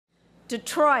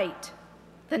Detroit,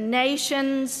 the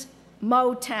nation's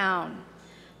Motown.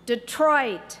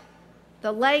 Detroit,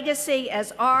 the legacy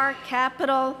as our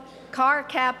capital, car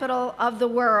capital of the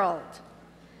world.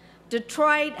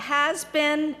 Detroit has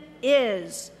been,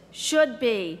 is, should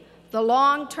be the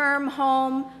long-term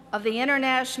home of the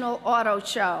International Auto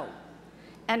Show.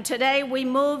 And today we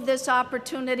move this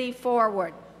opportunity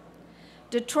forward.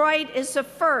 Detroit is the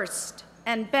first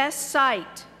and best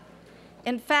site.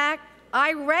 In fact,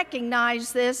 I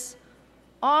recognize this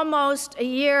almost a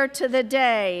year to the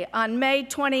day on May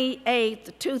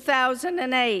 28,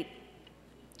 2008,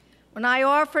 when I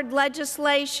offered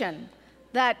legislation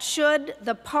that should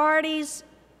the parties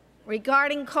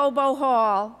regarding Cobo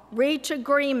Hall reach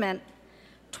agreement,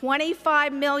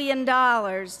 $25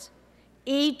 million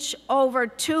each over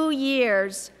 2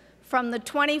 years from the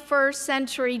 21st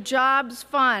Century Jobs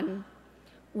Fund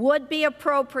would be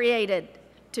appropriated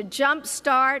to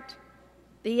jumpstart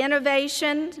the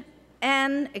innovation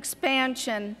and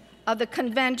expansion of the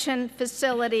convention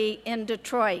facility in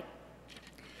Detroit.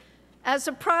 As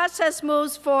the process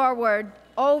moves forward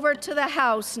over to the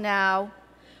House now,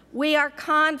 we are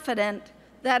confident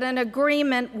that an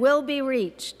agreement will be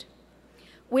reached.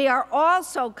 We are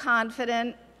also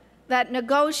confident that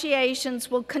negotiations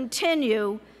will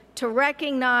continue to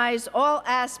recognize all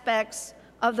aspects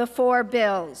of the 4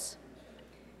 bills.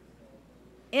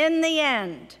 In the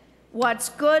end, what's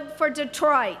good for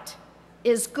Detroit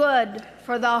is good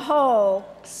for the whole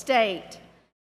state.